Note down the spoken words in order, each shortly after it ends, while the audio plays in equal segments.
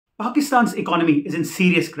Pakistan's economy is in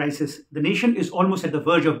serious crisis. The nation is almost at the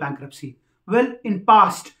verge of bankruptcy. Well, in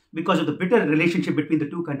past, because of the bitter relationship between the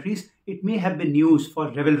two countries, it may have been news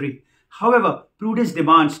for revelry. However, prudence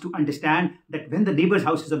demands to understand that when the neighbor's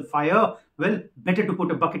house is on fire, well, better to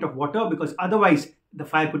put a bucket of water because otherwise the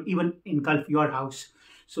fire could even engulf your house.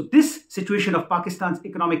 So this situation of Pakistan's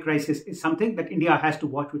economic crisis is something that India has to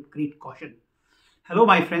watch with great caution. Hello,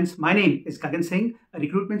 my friends. My name is Gagan Singh, a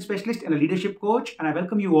recruitment specialist and a leadership coach, and I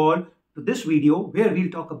welcome you all to this video where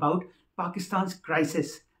we'll talk about Pakistan's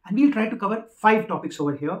crisis. And we'll try to cover 5 topics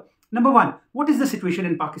over here. Number 1, what is the situation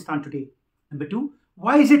in Pakistan today? Number 2,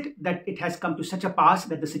 why is it that it has come to such a pass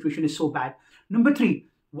that the situation is so bad? Number 3,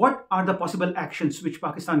 what are the possible actions which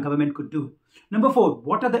Pakistan government could do? Number 4,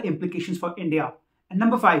 what are the implications for India? And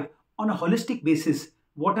number 5, on a holistic basis,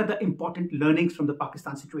 what are the important learnings from the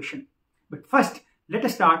Pakistan situation? But first, let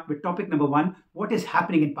us start with topic number 1, what is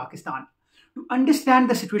happening in Pakistan? To understand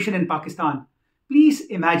the situation in Pakistan, please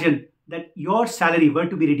imagine that your salary were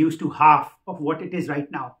to be reduced to half of what it is right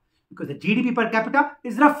now, because the GDP per capita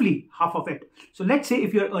is roughly half of it. So let's say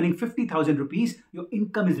if you're earning 50,000 rupees, your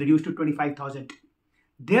income is reduced to 25,000.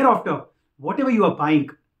 Thereafter, whatever you are buying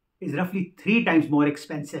is roughly 3 times more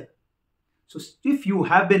expensive. So if you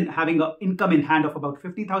have been having an income in hand of about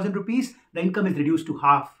 50,000 rupees, the income is reduced to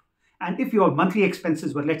half. And if your monthly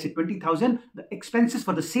expenses were, let's say, 20,000, the expenses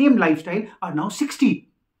for the same lifestyle are now 60.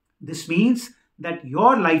 This means that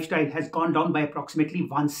your lifestyle has gone down by approximately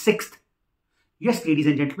 1/6. Yes, ladies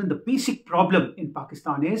and gentlemen, the basic problem in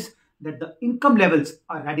Pakistan is that the income levels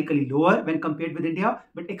are radically lower when compared with India,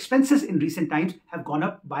 but expenses in recent times have gone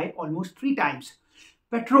up by almost 3 times.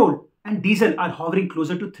 Petrol and diesel are hovering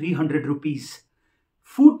closer to 300 rupees.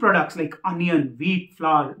 Food products like onion, wheat,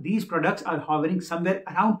 flour, these products are hovering somewhere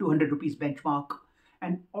around 200 rupees benchmark.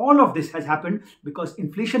 And all of this has happened because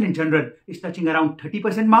inflation in general is touching around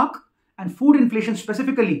 30% mark, and food inflation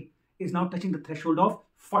specifically is now touching the threshold of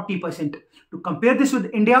 40%. To compare this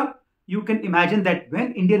with India, you can imagine that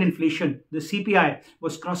when Indian inflation, the CPI,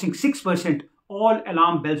 was crossing 6%, all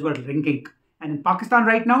alarm bells were ringing. And in Pakistan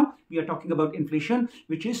right now, we are talking about inflation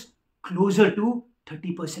which is closer to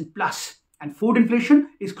 30% plus. And food inflation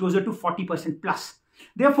is closer to 40% plus.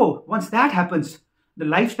 Therefore, once that happens, the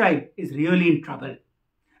lifestyle is really in trouble.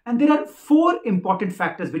 And there are 4 important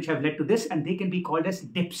factors which have led to this, and they can be called as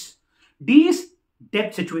dips. D is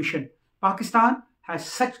debt situation. Pakistan has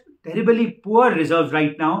such terribly poor reserves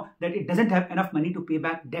right now that it doesn't have enough money to pay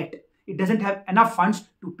back debt. It doesn't have enough funds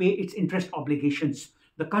to pay its interest obligations.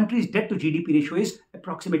 The country's debt to GDP ratio is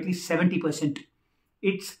approximately 70%.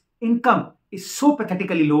 Its income is so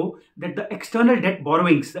pathetically low that the external debt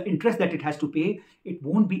borrowings, the interest that it has to pay, it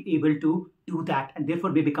won't be able to do that and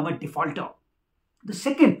therefore may become a defaulter. The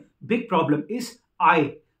second big problem is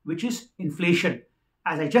I, which is inflation.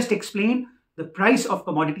 As I just explained, the price of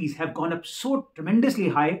commodities have gone up so tremendously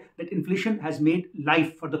high that inflation has made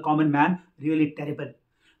life for the common man really terrible.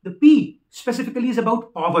 The P specifically is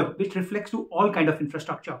about power, which reflects to all kind of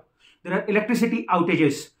infrastructure. There are electricity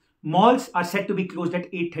outages. Malls are said to be closed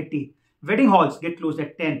at 8:30. Wedding halls get closed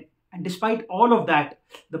at 10. And despite all of that,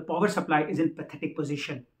 the power supply is in pathetic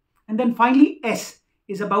position. And then finally, S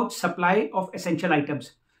is about supply of essential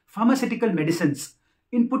items, pharmaceutical medicines,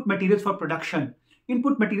 input materials for production,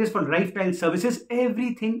 input materials for lifestyle services.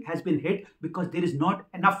 Everything has been hit because there is not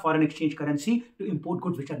enough foreign exchange currency to import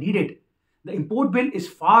goods which are needed. The import bill is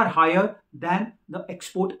far higher than the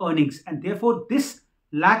export earnings, and therefore this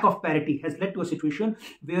lack of parity has led to a situation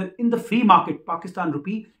where in the free market, Pakistan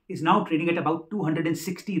rupee is now trading at about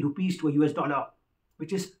 260 rupees to a US dollar,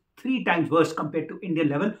 which is 3 times worse compared to Indian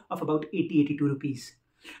level of about 80-82 rupees.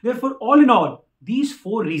 Therefore, all in all, these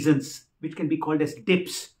 4 reasons, which can be called as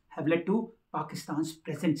dips, have led to Pakistan's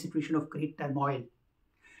present situation of great turmoil.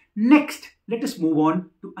 Next, let us move on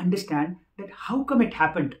to understand that how come it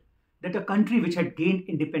happened that a country which had gained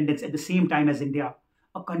independence at the same time as India,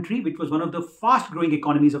 a country which was one of the fast-growing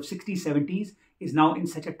economies of 60s, 70s, is now in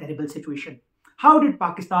such a terrible situation. How did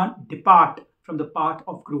Pakistan depart from the path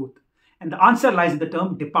of growth? And the answer lies in the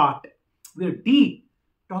term depart, where D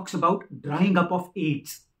talks about drying up of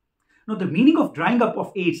AIDS. Now, the meaning of drying up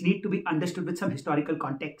of AIDS need to be understood with some historical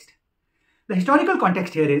context. The historical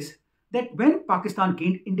context here is that when Pakistan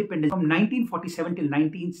gained independence from 1947 till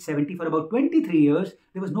 1970, for about 23 years,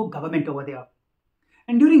 there was no government over there.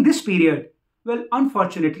 And during this period, well,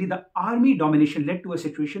 unfortunately, the army domination led to a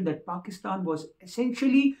situation that Pakistan was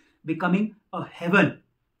essentially becoming a heaven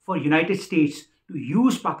for United States to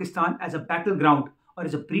use Pakistan as a battleground or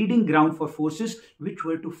as a breeding ground for forces which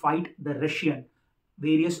were to fight the Russian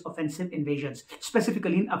various offensive invasions,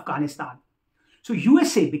 specifically in Afghanistan. So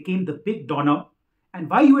USA became the big donor, And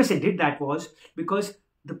why USA did that was because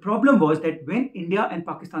the problem was that when India and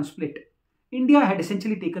Pakistan split, India had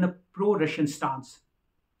essentially taken a pro-Russian stance.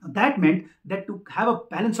 Now, that meant that to have a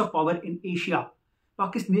balance of power in Asia,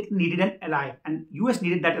 Pakistan needed an ally, and US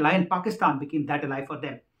needed that ally, and Pakistan became that ally for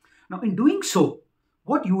them. Now, in doing so,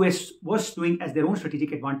 what US was doing as their own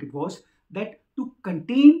strategic advantage was that to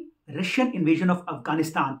contain Russian invasion of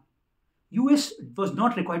Afghanistan, US was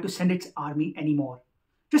not required to send its army anymore.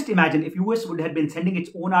 Just imagine if US would have been sending its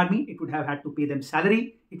own army, it would have had to pay them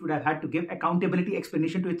salary, it would have had to give accountability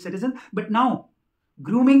explanation to its citizens. But now,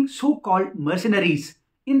 grooming so-called mercenaries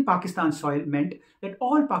in Pakistan's soil meant that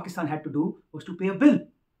all Pakistan had to do was to pay a bill.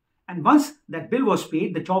 And once that bill was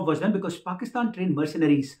paid, the job was done because Pakistan trained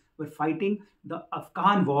mercenaries were fighting the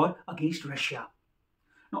Afghan war against Russia.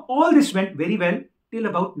 Now, all this went very well till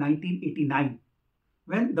about 1989.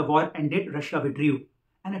 When the war ended, Russia withdrew.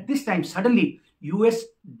 And at this time, suddenly, US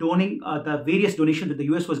donating the various donations that the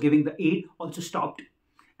US was giving, the aid also stopped.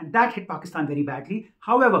 And that hit Pakistan very badly.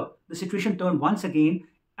 However, the situation turned once again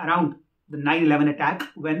around the 9/11 attack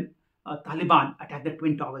when Taliban attacked the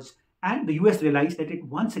Twin Towers. And the US realized that it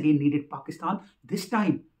once again needed Pakistan, this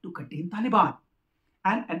time to contain Taliban.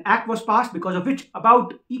 And an act was passed because of which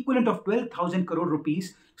about equivalent of 12,000 crore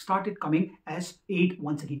rupees started coming as aid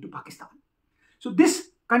once again to Pakistan. So this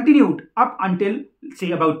continued up until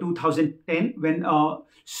say about 2010 when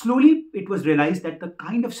slowly it was realized that the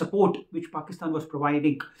kind of support which Pakistan was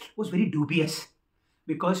providing was very dubious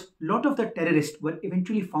because a lot of the terrorists were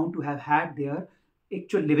eventually found to have had their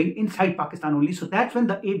actual living inside Pakistan only. So that's when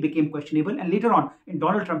the aid became questionable, and later on in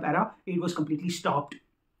Donald Trump era, aid was completely stopped.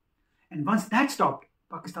 And once that stopped,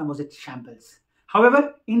 Pakistan was at shambles.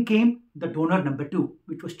 However, in came the donor number 2,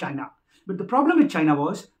 which was China. But the problem with China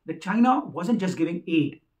was that China wasn't just giving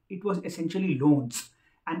aid, it was essentially loans.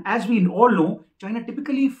 And as we all know, China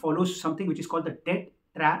typically follows something which is called the debt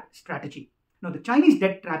trap strategy. Now, the Chinese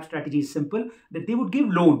debt trap strategy is simple, that they would give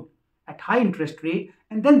loan at high interest rate,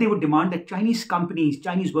 and then they would demand that Chinese companies,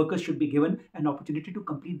 Chinese workers should be given an opportunity to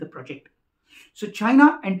complete the project. So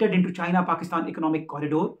China entered into China-Pakistan economic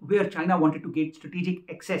corridor where China wanted to get strategic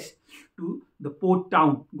access to the port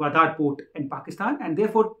town, Gwadar port in Pakistan, and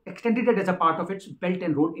therefore extended it as a part of its Belt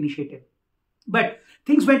and Road Initiative. But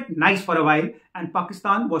things went nice for a while and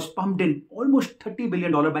Pakistan was pumped in almost $30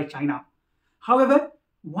 billion by China. However,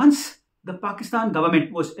 once the Pakistan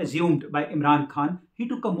government was assumed by Imran Khan, he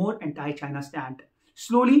took a more anti-China stand.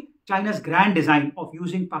 Slowly, China's grand design of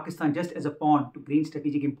using Pakistan just as a pawn to gain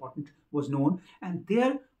strategic importance was known, and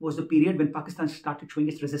there was the period when Pakistan started showing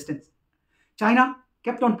its resistance. China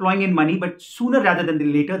kept on plowing in money, but sooner rather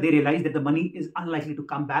than later, they realized that the money is unlikely to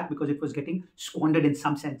come back because it was getting squandered in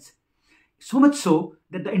some sense. So much so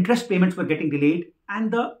that the interest payments were getting delayed and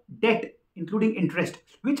the debt, including interest,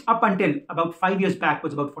 which up until about 5 years back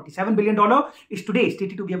was about $47 billion, is today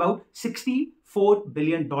stated to be about $64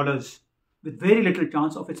 billion. With very little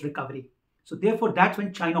chance of its recovery. So therefore, that's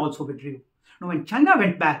when China also withdrew. Now, when China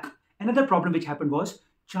went back, another problem which happened was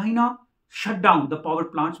China shut down the power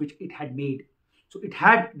plants which it had made. So it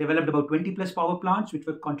had developed about 20 plus power plants which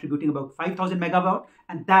were contributing about 5,000 megawatt,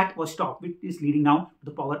 and that was stopped, which is leading now to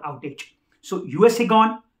the power outage. So USA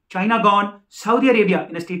gone, China gone, Saudi Arabia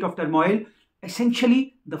in a state of turmoil.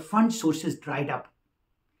 Essentially, the fund sources dried up.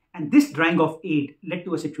 And this drying of aid led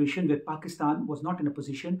to a situation where Pakistan was not in a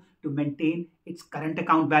position to maintain its current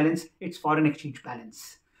account balance, its foreign exchange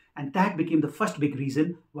balance. And that became the first big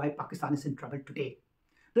reason why Pakistan is in trouble today.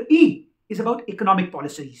 The E is about economic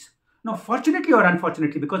policies. Now, fortunately or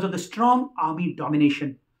unfortunately, because of the strong army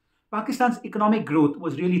domination, Pakistan's economic growth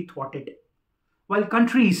was really thwarted. While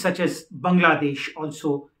countries such as Bangladesh,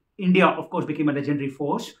 also India, of course, became a legendary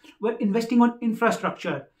force, were investing on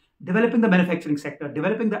infrastructure, developing the manufacturing sector,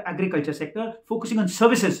 developing the agriculture sector, focusing on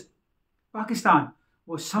services. Pakistan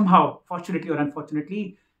was somehow, fortunately or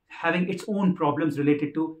unfortunately, having its own problems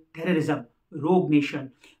related to terrorism, rogue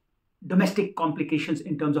nation, domestic complications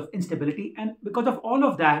in terms of instability. And because of all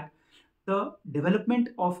of that, the development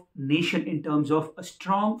of nation in terms of a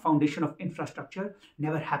strong foundation of infrastructure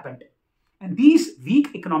never happened. And these weak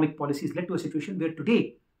economic policies led to a situation where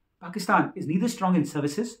today, Pakistan is neither strong in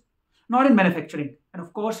services, nor in manufacturing, and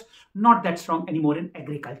of course, not that strong anymore in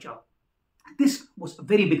agriculture. This was a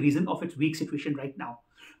very big reason of its weak situation right now.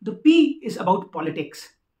 The P is about politics.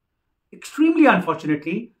 Extremely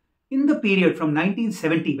unfortunately, in the period from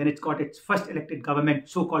 1970, when it got its first elected government,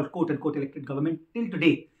 so-called quote-unquote elected government, till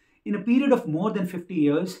today, in a period of more than 50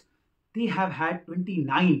 years, they have had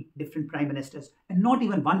 29 different prime ministers, and not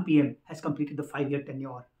even one PM has completed the 5-year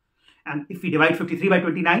tenure. And if we divide 53 by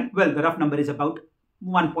 29, well, the rough number is about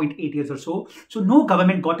 1.8 years or so. So no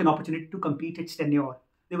government got an opportunity to complete its tenure.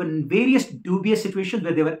 There were various dubious situations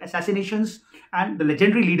where there were assassinations, and the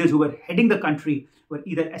legendary leaders who were heading the country were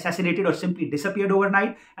either assassinated or simply disappeared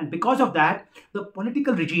overnight. And because of that, the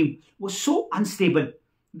political regime was so unstable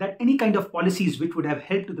that any kind of policies which would have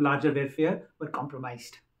helped to the larger welfare were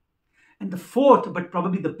compromised. And the fourth, but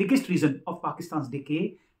probably the biggest reason of Pakistan's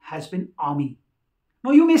decay has been army.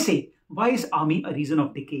 Now you may say, why is army a reason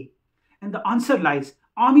of decay? And the answer lies,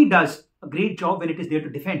 army does a great job when it is there to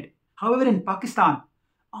defend. However, in Pakistan,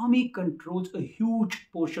 army controls a huge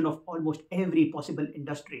portion of almost every possible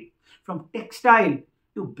industry, from textile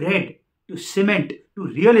to bread to cement to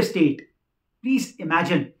real estate. Please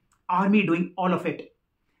imagine army doing all of it.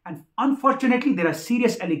 And unfortunately, there are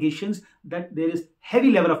serious allegations that there is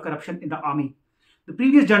heavy level of corruption in the army. The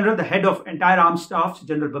previous general, the head of entire armed staffs,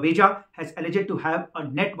 General Baweja, has alleged to have a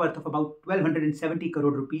net worth of about 1270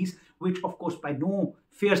 crore rupees, which of course by no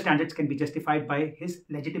fair standards can be justified by his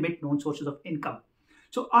legitimate known sources of income.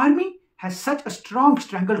 So army has such a strong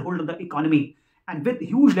stranglehold on the economy, and with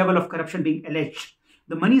huge level of corruption being alleged,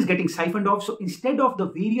 the money is getting siphoned off. So instead of the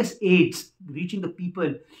various aids reaching the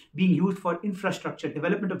people being used for infrastructure,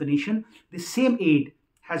 development of the nation, the same aid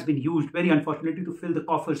has been used, very unfortunately, to fill the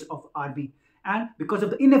coffers of army. And because of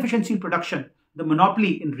the inefficiency in production, the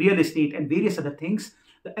monopoly in real estate and various other things,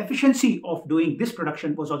 the efficiency of doing this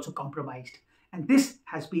production was also compromised. And this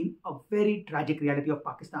has been a very tragic reality of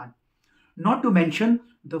Pakistan. Not to mention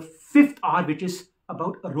the fifth R, which is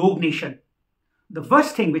about a rogue nation. The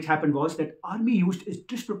worst thing which happened was that army used its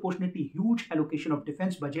disproportionately huge allocation of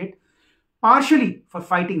defense budget, partially for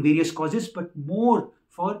fighting various causes, but more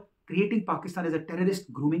for creating Pakistan as a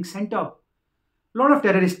terrorist grooming center. A lot of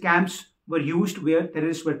terrorist camps were used where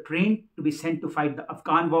terrorists were trained to be sent to fight the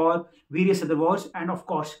Afghan war, various other wars, and of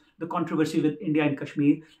course, the controversy with India and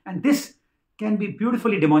Kashmir. And this can be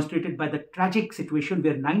beautifully demonstrated by the tragic situation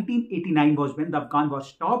where 1989 was when the Afghan war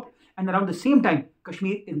stopped, and around the same time,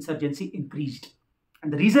 Kashmir insurgency increased.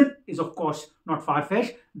 And the reason is, of course, not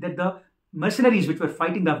far-fetched, that the mercenaries which were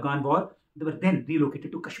fighting the Afghan war, they were then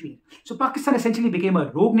relocated to Kashmir. So Pakistan essentially became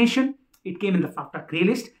a rogue nation. It came in the FATF grey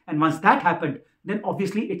list. And once that happened, then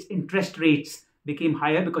obviously its interest rates became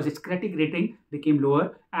higher because its credit rating became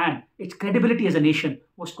lower and its credibility as a nation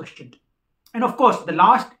was questioned. And of course, the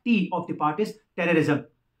last T of the part is terrorism.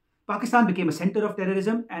 Pakistan became a center of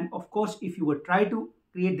terrorism. And of course, if you would try to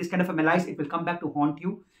create this kind of a malaise, it will come back to haunt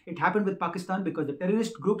you. It happened with Pakistan because the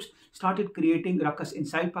terrorist groups started creating ruckus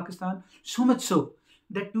inside Pakistan, so much so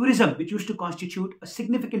that tourism, which used to constitute a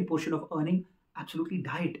significant portion of earning, absolutely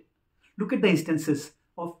died. Look at the instances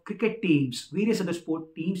of cricket teams, various other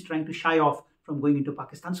sport teams trying to shy off from going into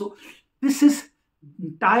Pakistan. So this is the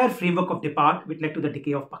entire framework of depart which led to the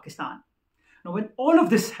decay of Pakistan. Now, when all of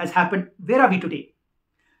this has happened, where are we today?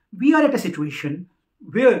 We are at a situation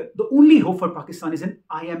where the only hope for Pakistan is an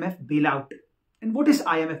IMF bailout. And what is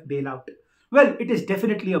IMF bailout? Well, it is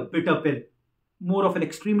definitely a bitter pill, more of an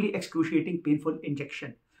extremely excruciating, painful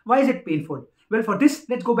injection. Why is it painful? Well, for this,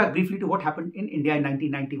 let's go back briefly to what happened in India in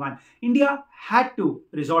 1991. India had to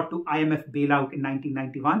resort to IMF bailout in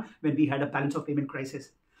 1991 when we had a balance of payment crisis.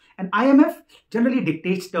 And IMF generally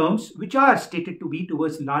dictates terms which are stated to be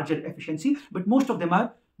towards larger efficiency, but most of them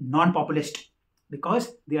are non-populist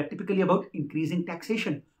because they are typically about increasing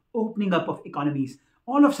taxation, opening up of economies.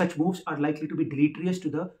 All of such moves are likely to be deleterious to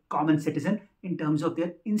the common citizen in terms of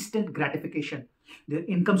their instant gratification. Their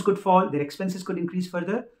incomes could fall, their expenses could increase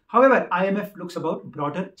further. However, IMF looks about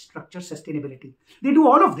broader structure sustainability. They do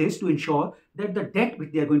all of this to ensure that the debt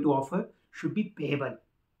which they are going to offer should be payable.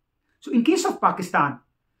 So in case of Pakistan,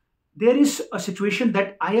 there is a situation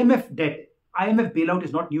that IMF debt, IMF bailout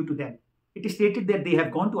is not new to them. It is stated that they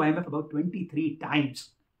have gone to IMF about 23 times.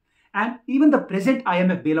 And even the present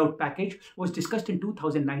IMF bailout package was discussed in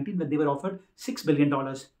 2019 when they were offered $6 billion.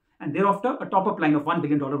 And thereafter, a top-up line of $1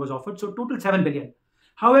 billion was offered, so total $7 billion.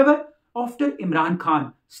 However, after Imran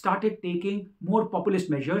Khan started taking more populist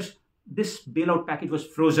measures, this bailout package was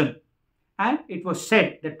frozen. And it was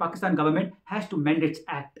said that Pakistan government has to mend its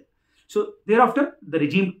act. So thereafter, the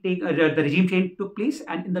regime change took place,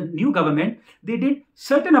 and in the new government, they did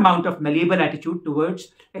certain amount of malleable attitude towards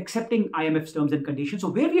accepting IMF's terms and conditions. So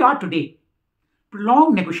where we are today,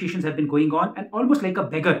 prolonged negotiations have been going on, and almost like a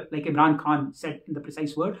beggar, like Imran Khan said in the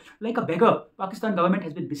precise word, like a beggar, Pakistan government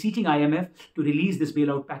has been beseeching IMF to release this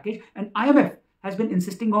bailout package, and IMF has been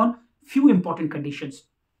insisting on few important conditions.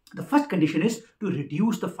 The first condition is to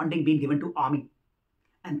reduce the funding being given to army.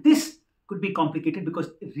 And this could be complicated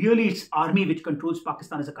because really it's army which controls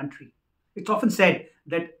Pakistan as a country. It's often said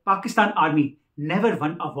that Pakistan army never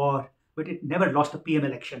won a war, but it never lost a PM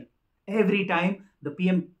election. Every time the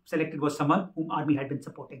PM selected was someone whom army had been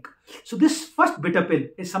supporting. So this first bitter pill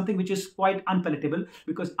is something which is quite unpalatable,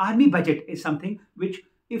 because army budget is something which,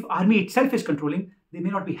 if army itself is controlling, they may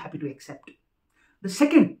not be happy to accept. The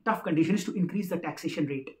second tough condition is to increase the taxation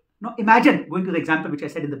rate. Now imagine, going to the example which I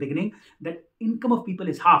said in the beginning, that income of people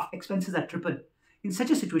is half, expenses are triple. In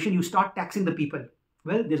such a situation, you start taxing the people.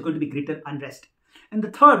 Well, there's going to be greater unrest. And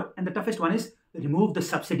the third and the toughest one is remove the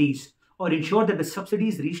subsidies, or ensure that the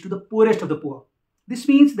subsidies reach to the poorest of the poor. This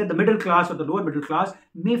means that the middle class or the lower middle class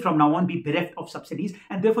may from now on be bereft of subsidies,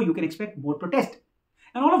 and therefore you can expect more protest.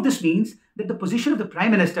 And all of this means that the position of the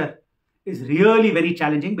Prime Minister is really very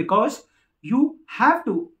challenging, because you have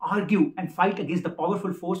to argue and fight against the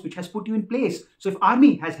powerful force which has put you in place. So if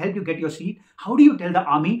army has helped you get your seat, how do you tell the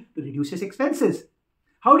army to reduce its expenses?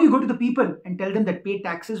 How do you go to the people and tell them that pay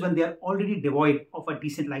taxes when they are already devoid of a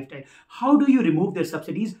decent lifestyle? How do you remove their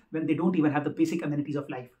subsidies when they don't even have the basic amenities of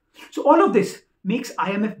life? So all of this makes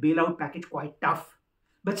IMF bailout package quite tough.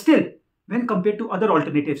 But still, when compared to other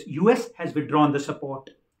alternatives, US has withdrawn the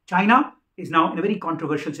support. China is now in a very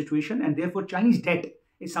controversial situation, and therefore Chinese debt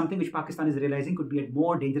is something which Pakistan is realizing could be a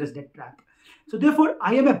more dangerous debt trap. So therefore,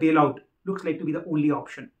 IMF bailout looks like to be the only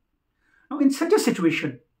option. Now, in such a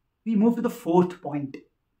situation, we move to the fourth point,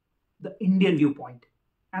 the Indian viewpoint.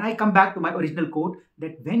 And I come back to my original quote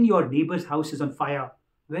that when your neighbor's house is on fire,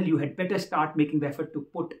 well, you had better start making the effort to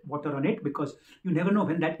put water on it, because you never know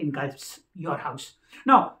when that engulfs your house.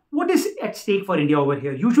 Now, what is at stake for India over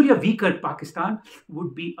here? Usually a weaker Pakistan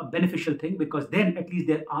would be a beneficial thing, because then at least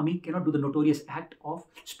their army cannot do the notorious act of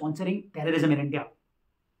sponsoring terrorism in India.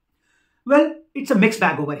 Well, it's a mixed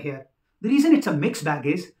bag over here. The reason it's a mixed bag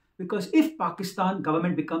is because if Pakistan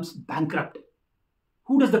government becomes bankrupt,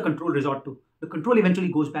 who does the control resort to? The control eventually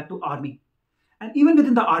goes back to army. And even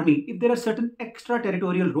within the army, if there are certain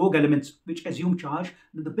extraterritorial rogue elements which assume charge,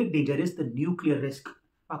 then the big danger is the nuclear risk.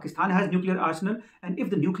 Pakistan has nuclear arsenal, and if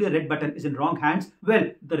the nuclear red button is in wrong hands, well,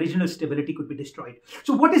 the regional stability could be destroyed.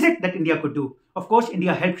 So what is it that India could do? Of course,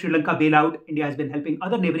 India helped Sri Lanka bail out. India has been helping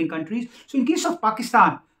other neighboring countries. So in case of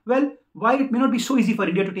Pakistan, well, while it may not be so easy for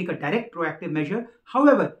India to take a direct proactive measure,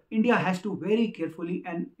 however, India has to very carefully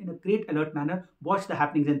and in a great alert manner watch the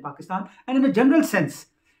happenings in Pakistan, and in a general sense,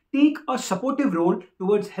 take a supportive role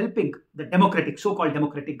towards helping the democratic, so-called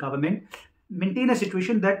democratic government maintain a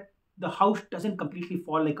situation that the house doesn't completely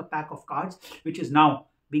fall like a pack of cards, which is now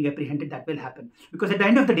being apprehended that will happen. Because at the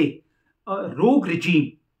end of the day, a rogue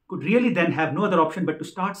regime could really then have no other option but to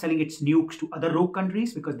start selling its nukes to other rogue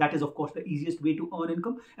countries, because that is, of course, the easiest way to earn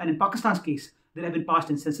income. And in Pakistan's case, there have been past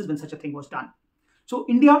instances when such a thing was done. So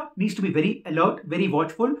India needs to be very alert, very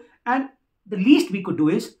watchful, and the least we could do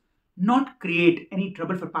is not create any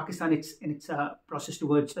trouble for Pakistan in its process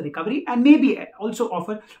towards recovery, and maybe also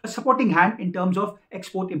offer a supporting hand in terms of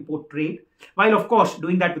export-import trade, while of course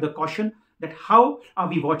doing that with a caution that how are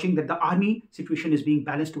we watching that the army situation is being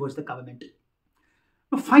balanced towards the government.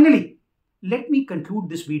 Now finally, let me conclude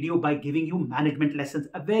this video by giving you management lessons,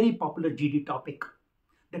 a very popular GD topic,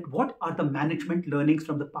 that what are the management learnings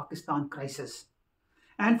from the Pakistan crisis.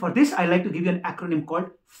 And for this, I like to give you an acronym called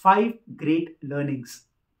 5 Great Learnings.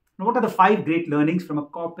 Now, what are the 5 great learnings from a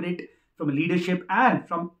corporate, from a leadership, and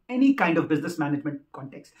from any kind of business management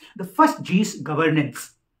context? The first G is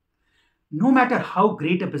governance. No matter how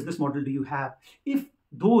great a business model do you have, if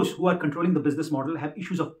those who are controlling the business model have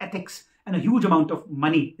issues of ethics and a huge amount of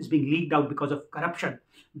money is being leaked out because of corruption,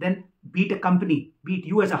 then be it a company, be it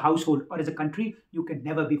you as a household or as a country, you can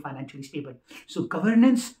never be financially stable. So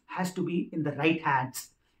governance has to be in the right hands.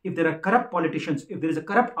 If there are corrupt politicians, if there is a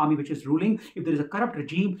corrupt army which is ruling, if there is a corrupt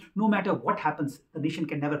regime, no matter what happens, the nation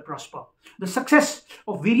can never prosper. The success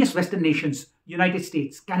of various Western nations, United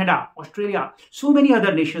States, Canada, Australia, so many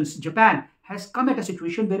other nations, Japan, has come at a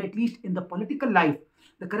situation where at least in the political life,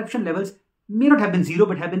 the corruption levels may not have been zero,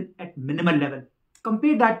 but have been at minimal level.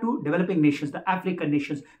 Compare that to developing nations, the African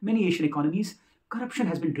nations, many Asian economies, corruption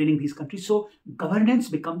has been draining these countries. So governance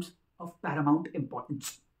becomes of paramount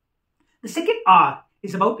importance. The second R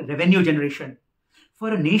is about revenue generation. For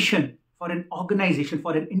a nation, for an organization,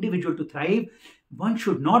 for an individual to thrive, one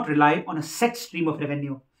should not rely on a set stream of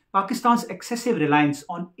revenue. Pakistan's excessive reliance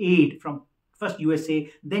on aid from first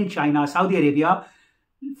USA, then China, Saudi Arabia,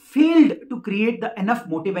 failed to create the enough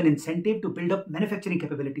motive and incentive to build up manufacturing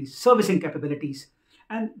capabilities, servicing capabilities.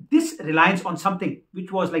 And this reliance on something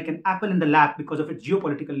which was like an apple in the lap because of its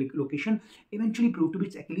geopolitical location eventually proved to be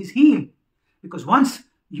its Achilles heel. Because once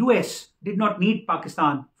US did not need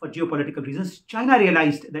Pakistan for geopolitical reasons, China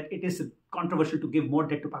realized that it is controversial to give more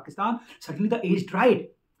debt to Pakistan. Suddenly the age dried.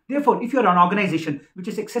 Therefore, if you're an organization which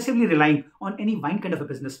is excessively relying on any one kind of a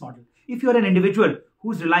business model, if you're an individual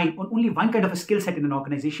who's relying on only one kind of a skill set in an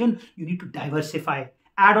organization, you need to diversify,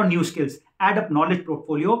 add on new skills, add up knowledge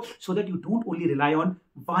portfolio so that you don't only rely on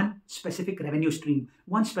one specific revenue stream,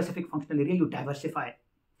 one specific functional area, you diversify.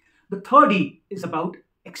 The third E is about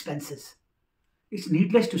expenses. It's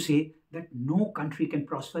needless to say that no country can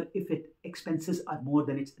prosper if its expenses are more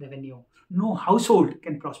than its revenue. No household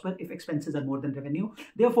can prosper if expenses are more than revenue.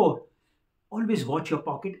 Therefore, always watch your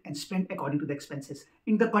pocket and spend according to the expenses.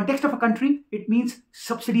 In the context of a country, it means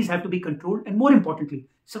subsidies have to be controlled, and more importantly,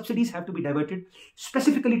 subsidies have to be diverted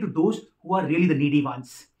specifically to those who are really the needy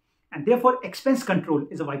ones. And therefore, expense control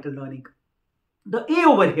is a vital learning. The A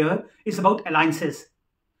over here is about alliances.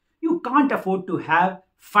 You can't afford to have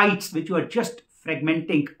fights which you are just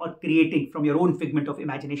fragmenting or creating from your own figment of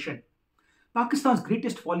imagination. Pakistan's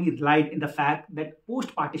greatest folly lied in the fact that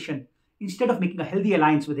post-partition, instead of making a healthy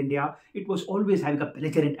alliance with India, it was always having a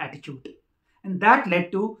belligerent attitude. And that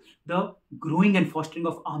led to the growing and fostering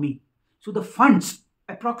of army. So the funds,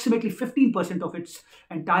 approximately 15% of its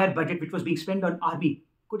entire budget which was being spent on army,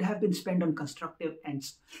 could have been spent on constructive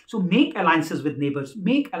ends. So make alliances with neighbors,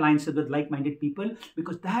 make alliances with like-minded people,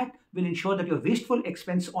 because that will ensure that your wasteful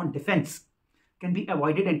expense on defense can be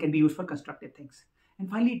avoided and can be used for constructive things. And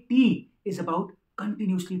finally, T is about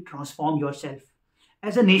continuously transform yourself.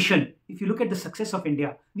 As a nation, if you look at the success of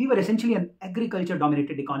India, we were essentially an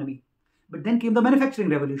agriculture-dominated economy. But then came the manufacturing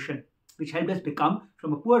revolution, which helped us become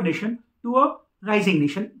from a poor nation to a rising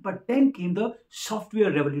nation. But then came the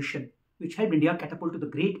software revolution, which helped India catapult to the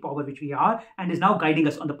great power which we are and is now guiding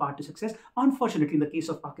us on the path to success. Unfortunately, in the case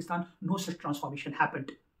of Pakistan, no such transformation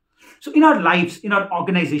happened. So in our lives, in our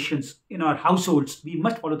organizations, in our households, we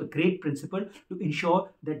must follow the great principle to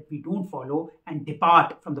ensure that we don't follow and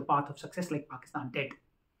depart from the path of success like Pakistan did.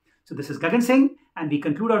 So this is Gagan Singh, and we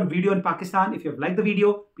conclude our video in Pakistan. If you have liked the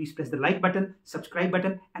video, please press the like button, subscribe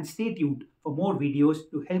button, and stay tuned for more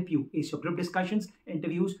videos to help you ace your group discussions,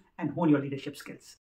 interviews, and hone your leadership skills.